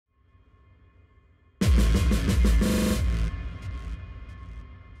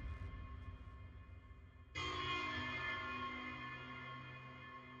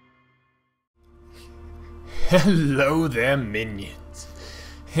Hello there, minions,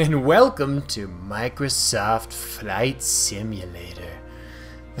 and welcome to Microsoft Flight Simulator.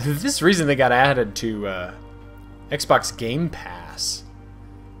 This recently got added to Xbox Game Pass,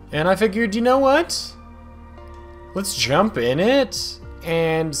 and I figured, you know what? Let's jump in it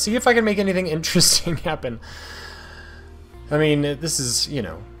and see if I can make anything interesting happen. I mean, this is, you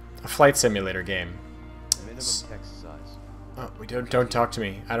know, a flight simulator game. Minimum text size. Oh, don't talk to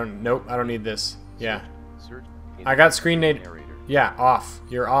me. Nope, I don't need this. Yeah. Search I got screen narrator. narrator. Yeah, off.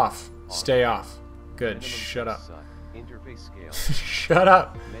 You're off. Stay off. Good. Minimum Shut up. text size. Interface scale. Shut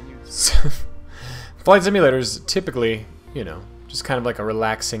up. Menus. Flight simulators typically, you know, just kind of like a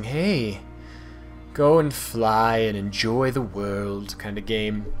relaxing, hey, go and fly and enjoy the world kind of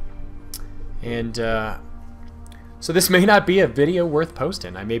game. And so this may not be a video worth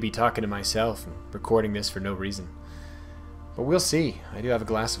posting. I may be talking to myself and recording this for no reason. But we'll see. I do have a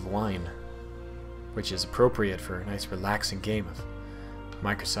glass of wine, which is appropriate for a nice relaxing game of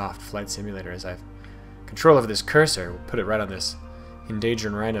Microsoft Flight Simulator, as I've control over this cursor. We'll put it right on this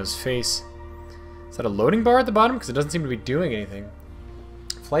endangered rhino's face. Is that a loading bar at the bottom? Because it doesn't seem to be doing anything.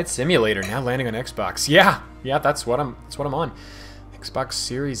 Flight Simulator now landing on Xbox. Yeah, that's what I'm on. Xbox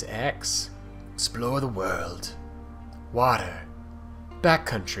Series X. Explore the world. Water.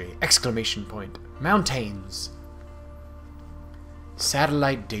 Backcountry. Exclamation point. Mountains.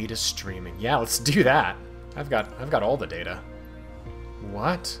 Satellite data streaming. Yeah, let's do that. I've got all the data.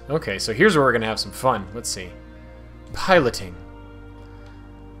 What? Okay, so here's where we're gonna have some fun. Let's see. Piloting.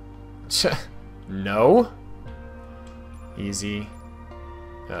 No. Easy.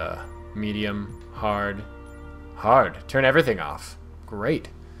 Medium. Hard. Hard. Turn everything off. Great.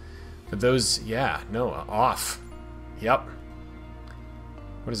 But those, yeah, no, off. Yep.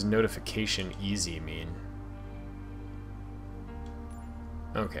 What does notification easy mean?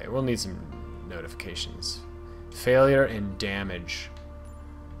 Okay, we'll need some notifications. Failure and damage.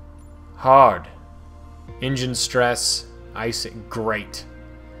 Hard. Engine stress. Icing. Great.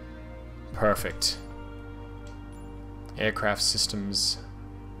 Perfect. Aircraft systems.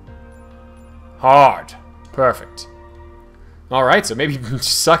 Hard. Perfect. Alright, so maybe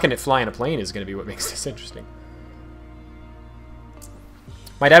sucking at flying a plane is going to be what makes this interesting.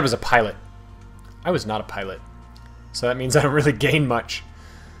 My dad was a pilot. I was not a pilot. So that means I don't really gain much.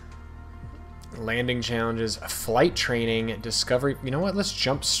 Landing challenges, flight training, discovery. You know what? Let's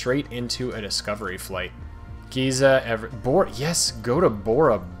jump straight into a discovery flight. Giza, yes, go to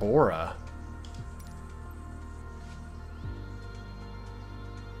Bora Bora.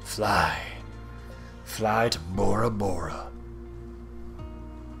 Fly. Fly to Bora Bora.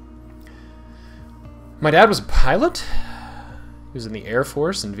 My dad was a pilot. He was in the Air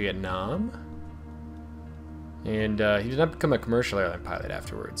Force in Vietnam. And he did not become a commercial airline pilot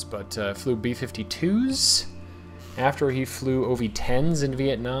afterwards, but flew B-52s. After he flew OV-10s in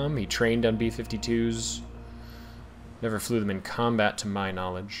Vietnam, he trained on B-52s. Never flew them in combat, to my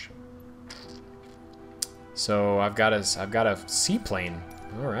knowledge. So I've got a seaplane.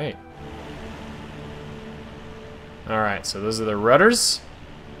 All right. All right. So those are the rudders.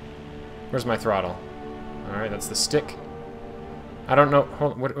 Where's my throttle? All right, that's the stick. I don't know.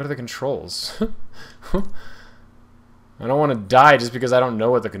 Hold on, what are the controls? I don't want to die just because I don't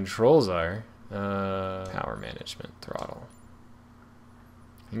know what the controls are. Power management, throttle.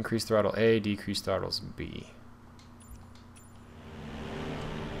 Increase throttle A, decrease throttles B.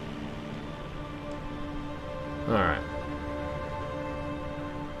 Alright.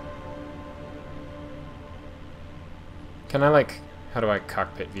 Can I, like, how do I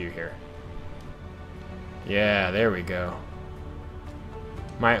cockpit view here? Yeah, there we go.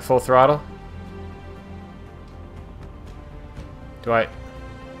 Am I at full throttle? Do I?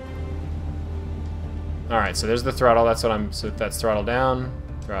 Alright, so there's the throttle. That's what so that's throttle down,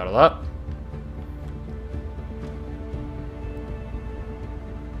 throttle up.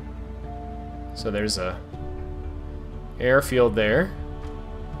 So there's a airfield there.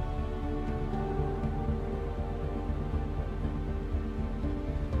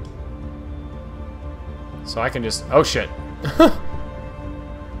 So I can just, oh shit.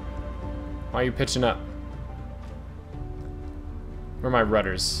 Why are you pitching up? Where are my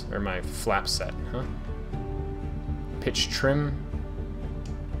rudders? Or my flap set, huh? Pitch trim.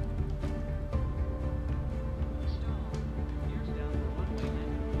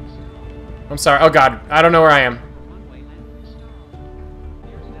 I'm sorry. Oh god, I don't know where I am.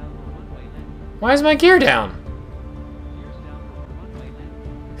 Why is my gear down?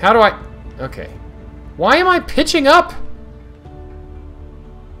 How do I... Okay. Why am I pitching up?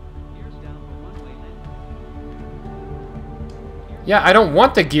 Yeah, I don't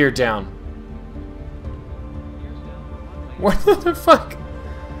want the gear down. What the fuck?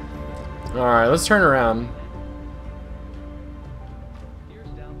 Alright, let's turn around.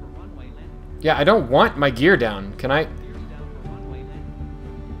 Yeah, I don't want my gear down. Can I?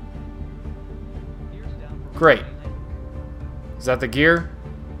 Great. Is that the gear?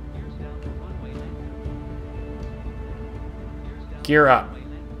 Gear up.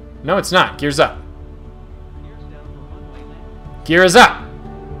 No, it's not. Gear's up. Gear is up.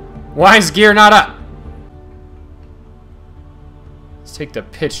 Why is gear not up? Let's take the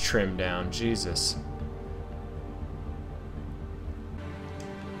pitch trim down. Jesus.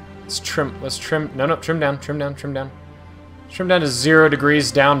 Let's trim. No, trim down. Trim down to 0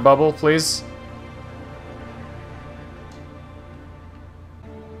 degrees down bubble, please.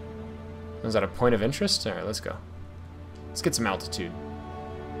 Is that a point of interest? Alright, let's go. Let's get some altitude.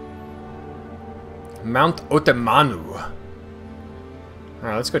 Mount Otemanu.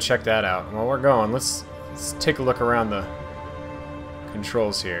 Alright, let's go check that out. While we're going, let's take a look around the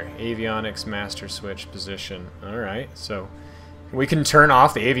controls here. Avionics, master switch, position. Alright, so we can turn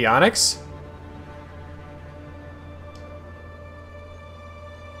off the avionics?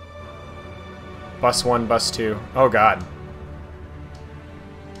 Bus 1, bus 2. Oh god.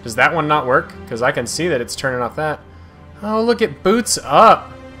 Does that one not work? Because I can see that it's turning off that. Oh, look, it boots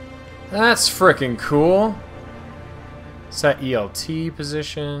up. That's freaking cool. Set ELT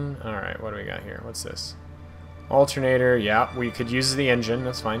position. Alright, what do we got here? What's this? Alternator. Yeah, we could use the engine.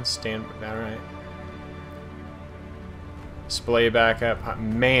 That's fine. Stand. Alright. Display backup.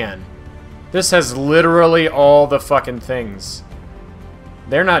 Man. This has literally all the fucking things.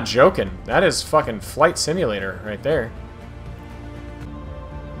 They're not joking. That is fucking Flight Simulator right there.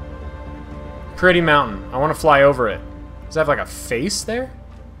 Pretty mountain. I want to fly over it. Does that have like a face there?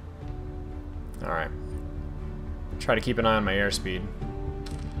 Alright. Try to keep an eye on my airspeed.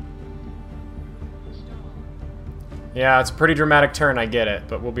 Yeah, it's a pretty dramatic turn, I get it,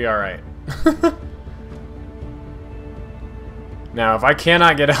 but we'll be alright. Now, if I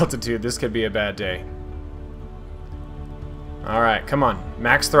cannot get altitude, this could be a bad day. Alright, come on.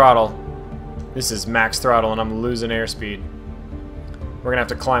 Max throttle. This is max throttle and I'm losing airspeed. We're gonna have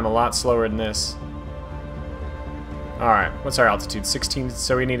to climb a lot slower than this. Alright, what's our altitude? 16,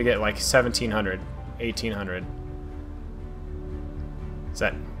 so we need to get like 1700, 1800. Is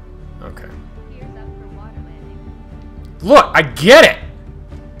that... okay. Look, I get it!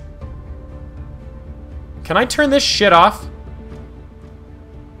 Can I turn this shit off?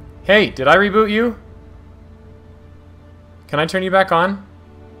 Hey, did I reboot you? Can I turn you back on?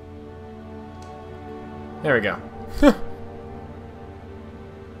 There we go.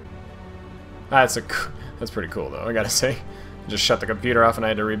 That's pretty cool though, I gotta say. I just shut the computer off and I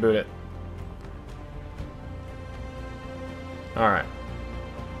had to reboot it. Alright.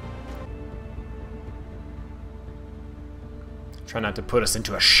 Try not to put us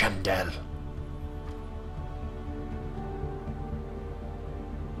into a chandelle.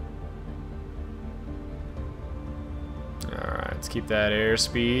 Alright, let's keep that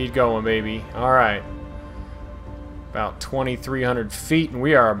airspeed going, baby. Alright. About 2,300 feet, and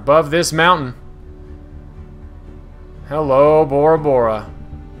we are above this mountain. Hello, Bora Bora.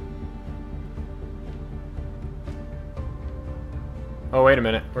 Oh, wait a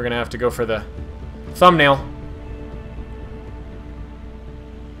minute. We're gonna have to go for the thumbnail.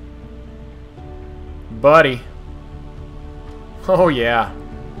 Buddy. Oh, yeah.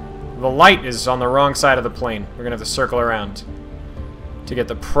 The light is on the wrong side of the plane. We're gonna have to circle around to get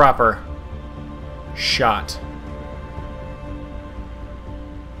the proper shot.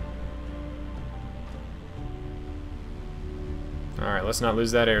 Alright, let's not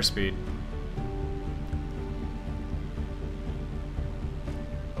lose that airspeed.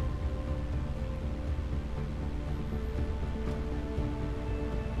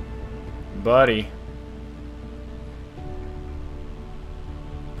 Buddy.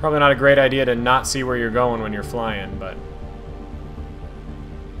 Probably not a great idea to not see where you're going when you're flying, but...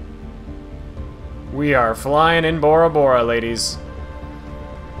 we are flying in Bora Bora, ladies.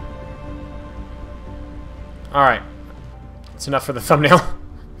 Alright. That's enough for the thumbnail.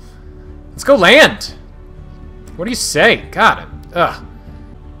 Let's go land! What do you say? God, ugh.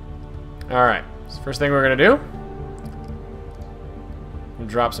 Alright, so first thing we're gonna do, we'll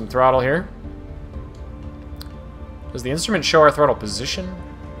drop some throttle here. Does the instrument show our throttle position?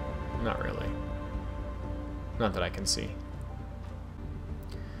 Not really. Not that I can see.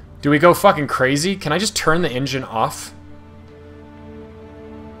 Do we go fucking crazy? Can I just turn the engine off?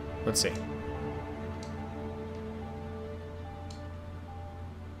 Let's see.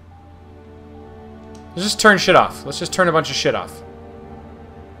 Let's just turn shit off. Let's just turn a bunch of shit off.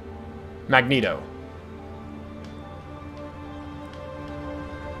 Magneto.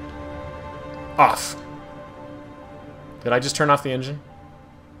 Off. Did I just turn off the engine?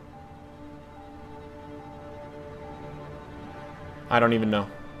 I don't even know.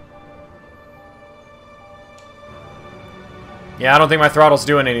 Yeah, I don't think my throttle's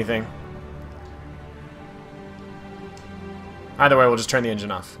doing anything. Either way, we'll just turn the engine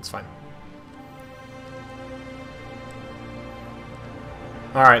off. It's fine.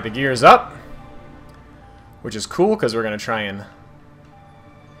 Alright, the gear's up. Which is cool, because we're going to try and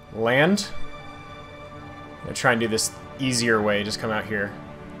land. I'm going to try and do this easier way. Just come out here.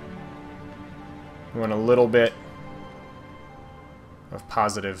 We want a little bit of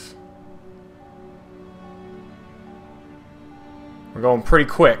positive. We're going pretty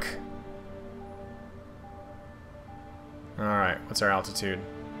quick. Alright, what's our altitude?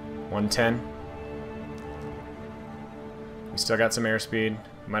 110. We still got some airspeed.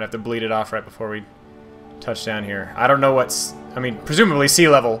 Might have to bleed it off right before we touch down here. I don't know what's... I mean, presumably sea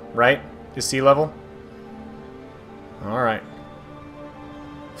level, right? Is sea level? Alright.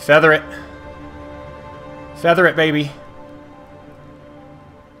 Feather it. Feather it, baby.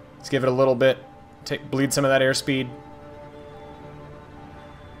 Let's give it a little bit. Bleed some of that airspeed.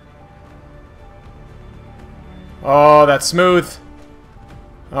 Oh, that's smooth.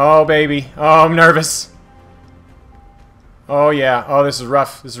 Oh, baby. Oh, I'm nervous. Oh, yeah. Oh, this is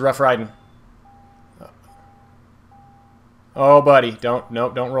rough. This is rough riding. Oh, buddy. Nope,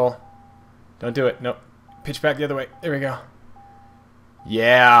 don't roll. Don't do it. Nope. Pitch back the other way. There we go.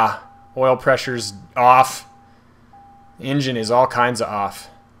 Yeah. Oil pressure's off. Engine is all kinds of off.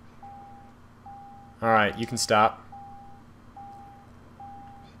 Alright, you can stop.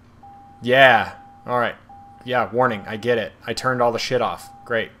 Yeah. Alright. Yeah, warning. I get it. I turned all the shit off.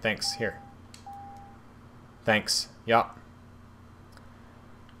 Great. Thanks. Here. Thanks. Yup.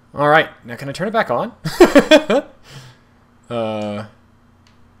 Alright. Now can I turn it back on?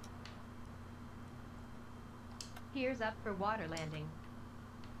 Gears up for water landing.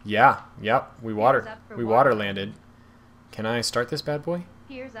 Yeah. Yep. We water landed. Can I start this bad boy?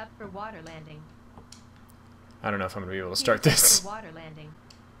 Gears up for water landing. I don't know if I'm gonna be able to start this. For water landing.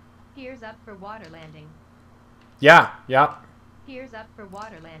 Gears up for water landing. Yeah. Yep. Gears up for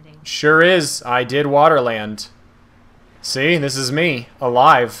water landing. Sure is. I did waterland. See, this is me,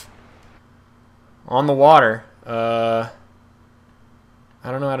 alive, on the water. I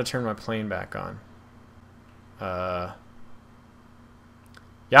don't know how to turn my plane back on. Yeah,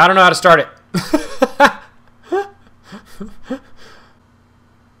 I don't know how to start it.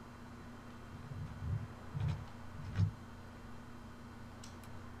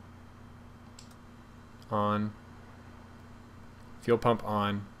 On. Fuel pump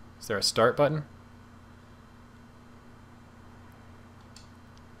on. Is there a start button?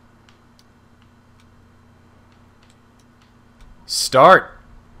 Start.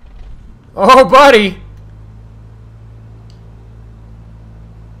 Oh, buddy.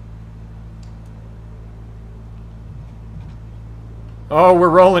 Oh, we're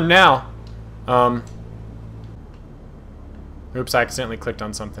rolling now. Oops, I accidentally clicked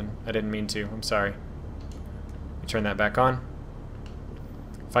on something. I didn't mean to. I'm sorry. Let me turn that back on.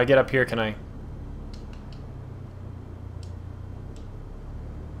 If I get up here, can I...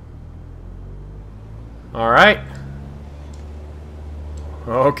 Alright.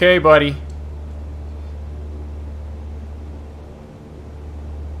 Okay, buddy.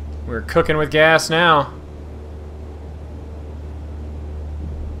 We're cooking with gas now.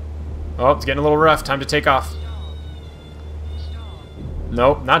 Oh, it's getting a little rough. Time to take off.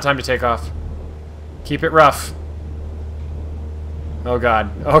 Nope, not time to take off. Keep it rough. Oh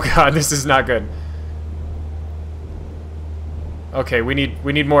god. Oh god, this is not good. Okay, we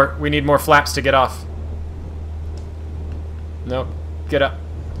need more flaps to get off. Nope. Get up.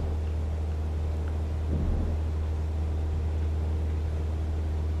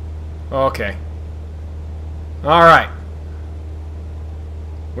 Okay. Alright.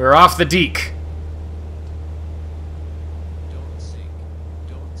 We're off the deek. Don't sink.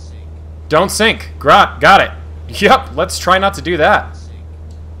 Don't sink. Don't sink. Got it. Yep, let's try not to do that. Sink.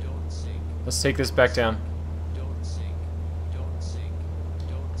 Don't sink. Let's take this back down. Don't sink. Don't sink.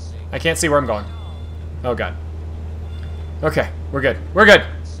 Don't sink. I can't see where I'm going. Oh god. Okay, we're good. We're good.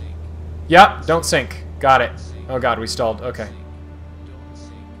 Sink. Yep, don't sink. Got it. Oh god, we stalled. Okay. Don't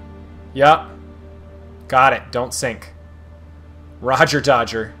sink. Yep. Got it. Don't sink. Roger,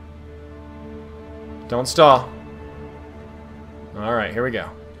 Dodger. Don't stall. Alright, here we go.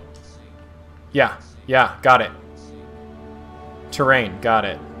 Yeah, got it. Terrain, got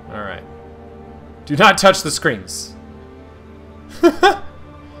it. Alright. Do not touch the screens.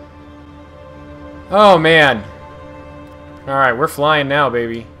 Oh, man. Alright, we're flying now,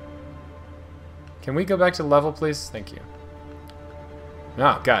 baby. Can we go back to level, please? Thank you.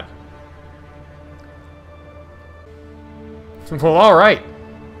 Oh, God. Well, all right.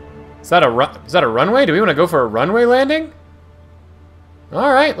 Is that a runway? Do we want to go for a runway landing?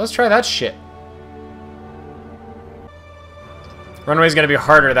 All right, let's try that shit. Runway's gonna be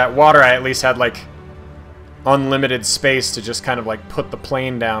harder. That water, I at least had like unlimited space to just kind of like put the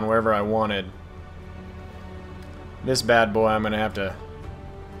plane down wherever I wanted. This bad boy, I'm gonna have to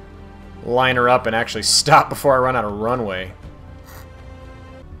line her up and actually stop before I run out of runway.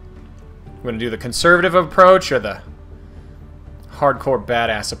 I'm gonna do the conservative approach or the hardcore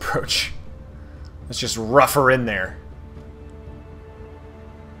badass approach. Let's just rough her in there.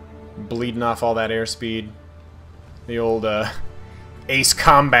 Bleeding off all that airspeed. The old Ace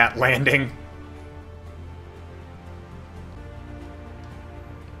Combat landing.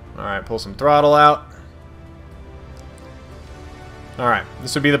 Alright, pull some throttle out. Alright,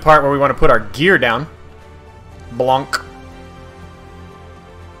 this would be the part where we want to put our gear down. Blonk.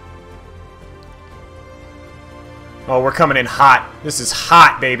 Oh, we're coming in hot. This is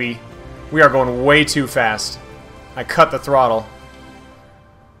hot, baby. We are going way too fast. I cut the throttle.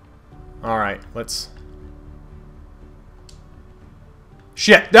 Alright, let's...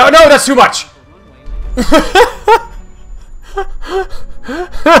 Shit! No, no, that's too much!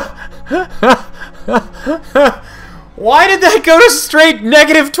 Why did that go to straight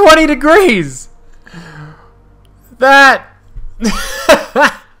negative 20 degrees? That...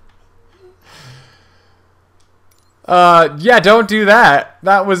 yeah, don't do that.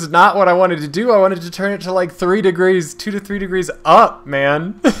 That was not what I wanted to do. I wanted to turn it to like 3 degrees, 2 to 3 degrees up,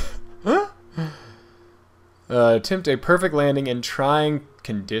 man. Attempt a perfect landing in trying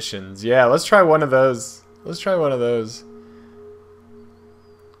conditions. Yeah, let's try one of those. Let's try one of those.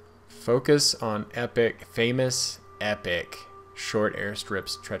 Focus on epic, famous, epic. Short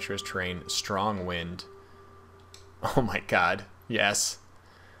airstrips, treacherous terrain, strong wind. Oh my god. Yes.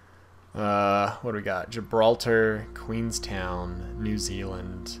 What do we got? Gibraltar, Queenstown, New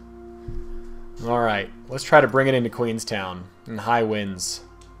Zealand. Alright, let's try to bring it into Queenstown in high winds.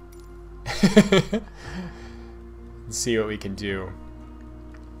 Let's see what we can do.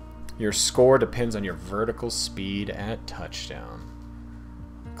 Your score depends on your vertical speed at touchdown.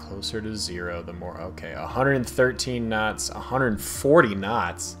 Closer to 0, the more... Okay, 113 knots, 140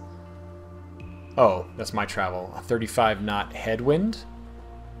 knots. Oh, that's my travel. A 35 knot headwind?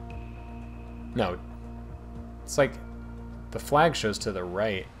 No. It's like... The flag shows to the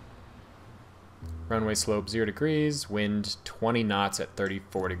right. Runway slope 0 degrees, wind 20 knots at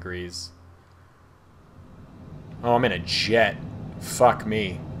 34 degrees. Oh, I'm in a jet. Fuck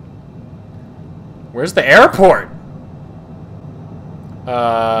me. Where's the airport?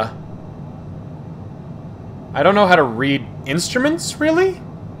 I don't know how to read instruments, really?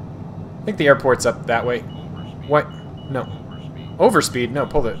 I think the airport's up that way. What? No. Overspeed? No,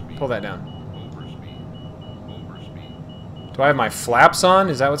 pull that down. Do I have my flaps on?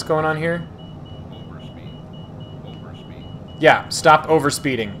 Is that what's going on here? Yeah, stop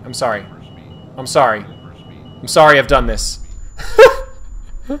overspeeding. I'm sorry. I'm sorry. I'm sorry I've done this.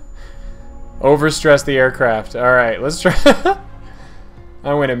 Overstress the aircraft. Alright, let's try.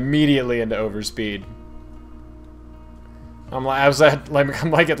 I went immediately into overspeed. I'm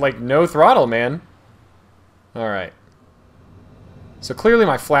like at like no throttle, man. Alright. So clearly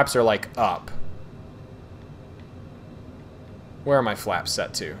my flaps are like up. Where are my flaps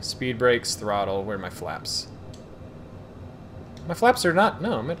set to? Speed brakes, throttle, where are my flaps? My flaps are not,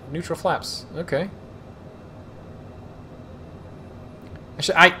 no, I'm at neutral flaps. Okay.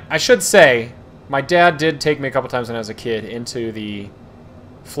 I should say, my dad did take me a couple times when I was a kid into the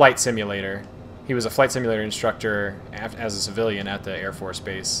flight simulator. He was a flight simulator instructor as a civilian at the Air Force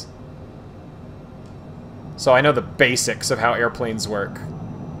Base. So I know the basics of how airplanes work.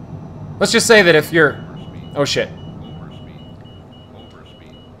 Let's just say that if you're... Oh shit.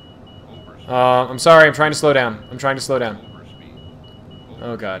 I'm sorry, I'm trying to slow down. I'm trying to slow down.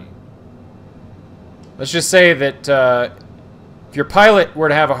 Oh god. Let's just say that if your pilot were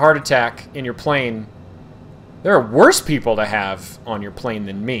to have a heart attack in your plane, there are worse people to have on your plane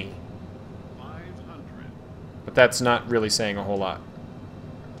than me. But that's not really saying a whole lot.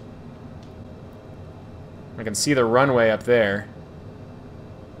 I can see the runway up there.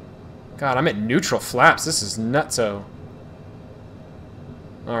 God, I'm at neutral flaps. This is nutso.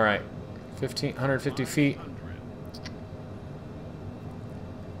 Alright. 150 feet.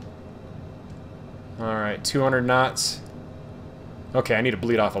 Alright, 200 knots. Okay, I need to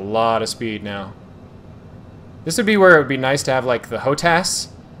bleed off a lot of speed now. This would be where it would be nice to have, like, the HOTAS,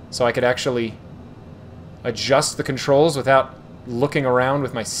 so I could actually adjust the controls without looking around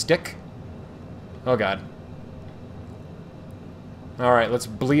with my stick. Oh god. Alright, let's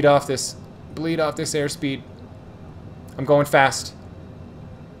bleed off this airspeed. I'm going fast.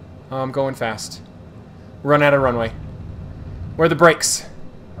 Oh, I'm going fast. Run out of runway. Where are the brakes?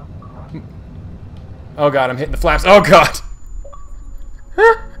 Oh god, I'm hitting the flaps. Oh god!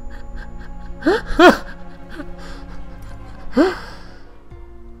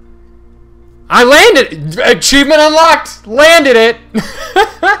 I landed! Achievement unlocked! Landed it!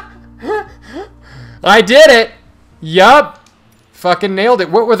 I did it! Yup! Fucking nailed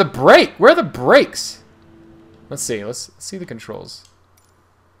it. What were the brakes? Where are the brakes? Let's see. Let's see the controls.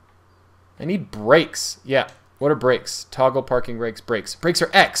 I need brakes. Yeah. What are brakes? Toggle parking brakes. Brakes. Brakes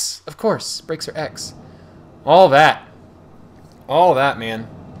are X. Of course. Brakes are X. All that. All that, man.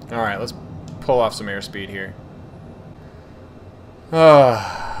 Alright, let's pull off some airspeed here.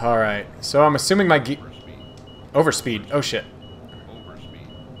 Alright. So I'm assuming my overspeed. Oh shit.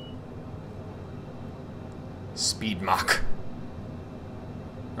 Speed Mach.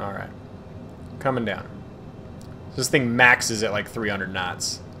 Alright. Coming down. This thing maxes at like 300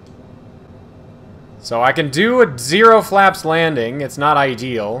 knots. So I can do a 0 flaps landing. It's not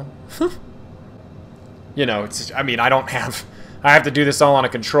ideal. You know, it's, I mean, I have to do this all on a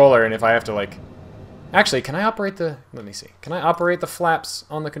controller, and if I have to, like... Actually, can I operate the... Let me see. Can I operate the flaps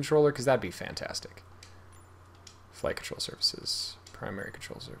on the controller? Because that'd be fantastic. Flight control surfaces. Primary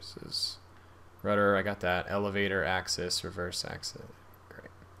control surfaces. Rudder, I got that. Elevator, axis, reverse axis.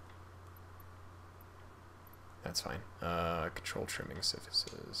 Great. That's fine. Control trimming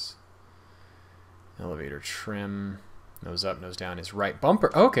surfaces. Elevator trim. Nose up, nose down is right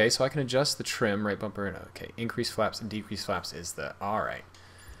bumper. Okay, so I can adjust the trim, right bumper. And okay, increase flaps and decrease flaps is the... Alright.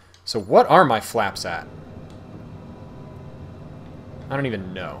 So what are my flaps at? I don't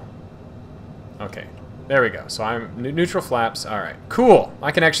even know. Okay, there we go. So I'm neutral flaps. Alright, cool.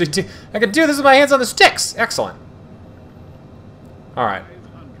 I can actually do... I can do this with my hands on the sticks. Excellent. Alright.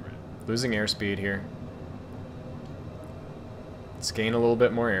 Losing airspeed here. Let's gain a little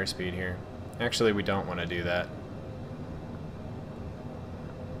bit more airspeed here. Actually, we don't want to do that.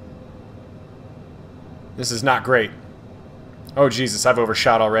 This is not great. Oh, Jesus, I've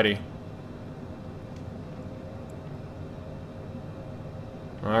overshot already.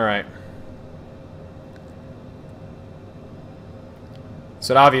 Alright.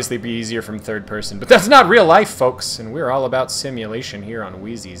 So it'd obviously be easier from third person, but that's not real life, folks, and we're all about simulation here on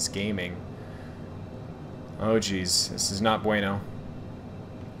Wheezy's Gaming. Oh, jeez, this is not bueno.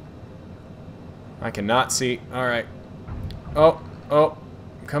 I cannot see. Alright. Oh, oh,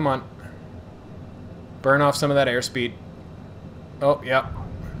 come on. Burn off some of that airspeed. Oh, yep.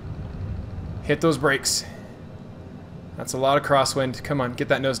 Hit those brakes. That's a lot of crosswind. Come on, get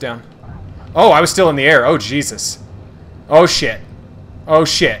that nose down. Oh, I was still in the air. Oh, Jesus. Oh, shit. Oh,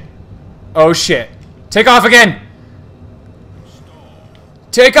 shit. Oh, shit. Take off again!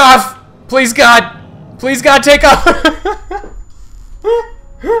 Take off! Please, God! Please, God, take off!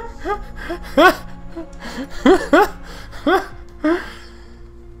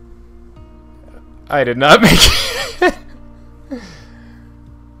 I did not make it.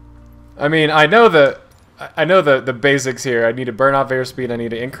 I mean, I know the basics here. I need to burn off airspeed. I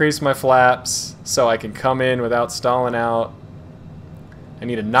need to increase my flaps so I can come in without stalling out. I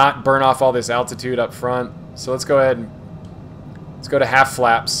need to not burn off all this altitude up front. So let's go ahead and let's go to half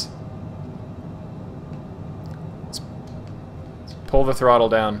flaps. Let's pull the throttle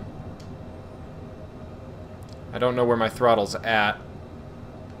down. I don't know where my throttle's at.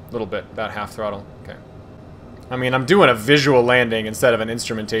 A little bit, about half throttle. Okay. I mean, I'm doing a visual landing instead of an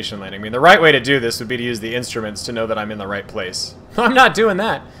instrumentation landing. I mean, the right way to do this would be to use the instruments to know that I'm in the right place. I'm not doing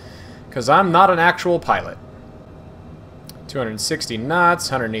that, because I'm not an actual pilot. 260 knots,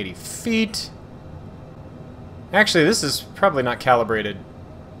 180 feet. Actually, this is probably not calibrated.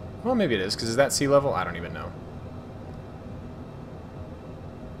 Well, maybe it is, because is that sea level? I don't even know.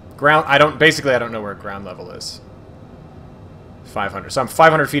 Ground, basically I don't know where ground level is. 500. So I'm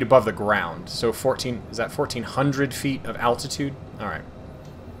 500 feet above the ground. So is that 1,400 feet of altitude? Alright.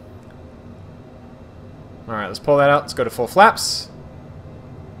 Alright, let's pull that out. Let's go to full flaps.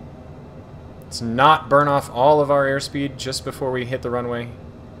 Let's not burn off all of our airspeed just before we hit the runway.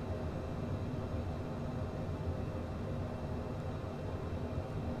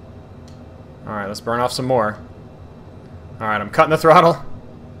 Alright, let's burn off some more. Alright, I'm cutting the throttle.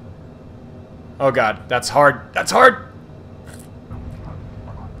 Oh god, that's hard. That's hard!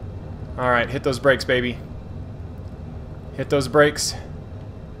 Alright, hit those brakes, baby. Hit those brakes.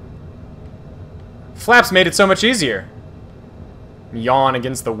 Flaps made it so much easier. Yawn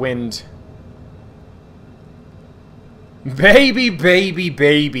against the wind. Baby, baby,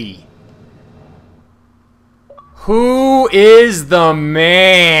 baby. Who is the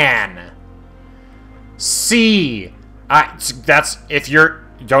man? C. That's if you're.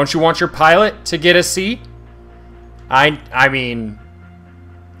 Don't you want your pilot to get a C? I mean,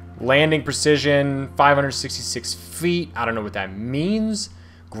 landing precision 566 feet. I don't know what that means.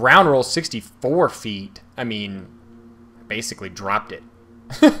 Ground roll 64 feet. I mean, basically dropped it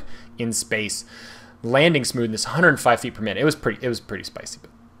in space. Landing smoothness 105 feet per minute. It was pretty spicy.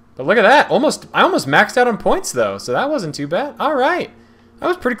 But look at that. I almost maxed out on points though, so that wasn't too bad. All right, I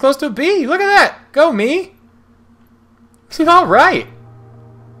was pretty close to a B. Look at that. Go me. All right.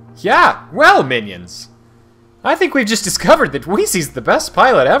 Yeah. Well, minions. I think we've just discovered that Wheezy's the best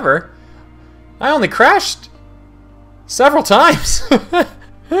pilot ever. I only crashed several times.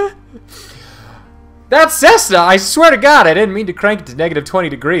 That Cessna, I swear to God, I didn't mean to crank it to negative 20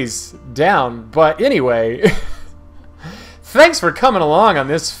 degrees down. But anyway, thanks for coming along on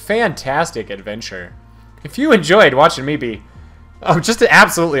this fantastic adventure. If you enjoyed watching me be just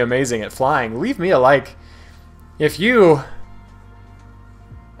absolutely amazing at flying, leave me a like. If you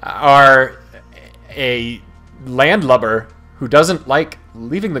are a landlubber who doesn't like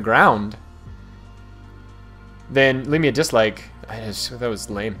leaving the ground, then leave me a dislike. That was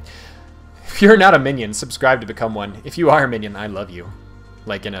lame. If you're not a minion, subscribe to become one. If you are a minion, I love you.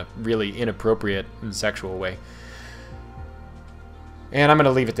 Like in a really inappropriate and sexual way. And I'm going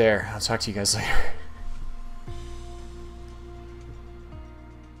to leave it there. I'll talk to you guys later.